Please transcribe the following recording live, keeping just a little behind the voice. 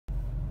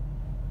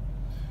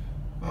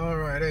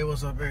Alright, hey,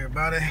 what's up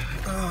everybody?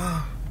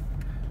 I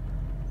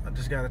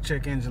just got a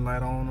check engine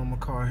light on my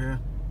car here.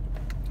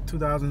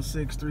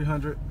 2006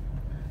 300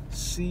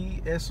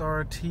 C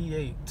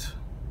SRT8.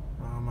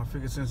 I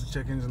figured since the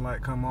check engine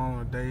light come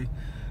on today,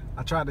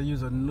 I tried to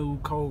use a new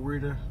code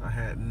reader. I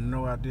had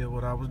no idea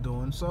what I was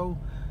doing, so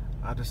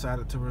I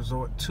decided to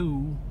resort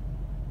to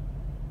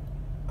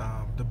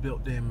the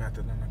built-in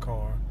method in the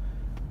car.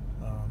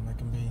 It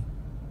can be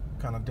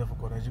kind of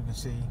difficult, as you can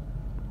see.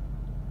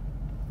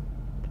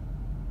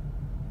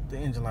 The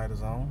engine light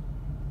is on.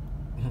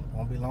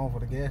 Won't be long for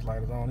the gas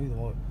light is on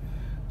either.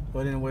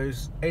 But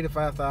anyways,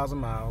 85,000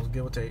 miles,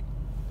 give or take.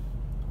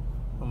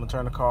 I'm gonna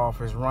turn the car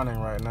off. It's running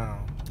right now.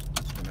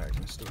 It's been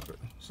acting stupid.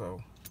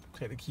 So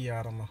take the key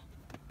out. I'm gonna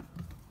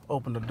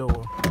open the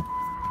door.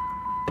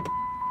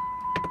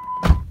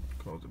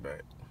 Close it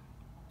back.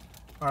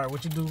 All right,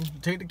 what you do? You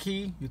take the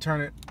key. You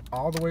turn it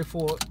all the way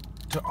forward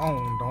to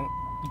on. Don't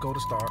go to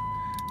start.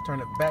 Turn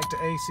it back to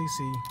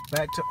ACC.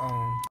 Back to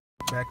on.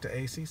 Back to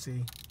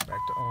ACC. Back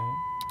to on.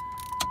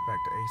 Back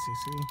to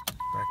ACC.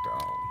 Back to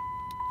on.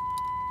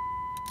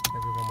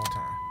 Maybe one more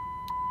time.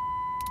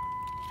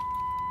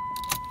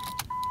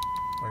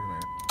 Wait a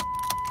minute.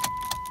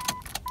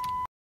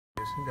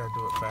 You gotta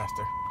do it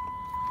faster.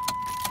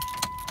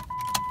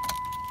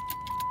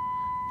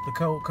 The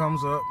code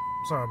comes up.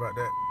 Sorry about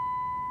that.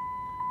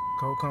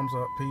 Code comes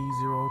up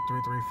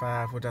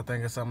P0335, which I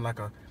think is something like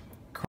a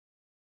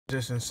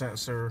position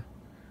sensor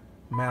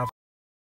mouth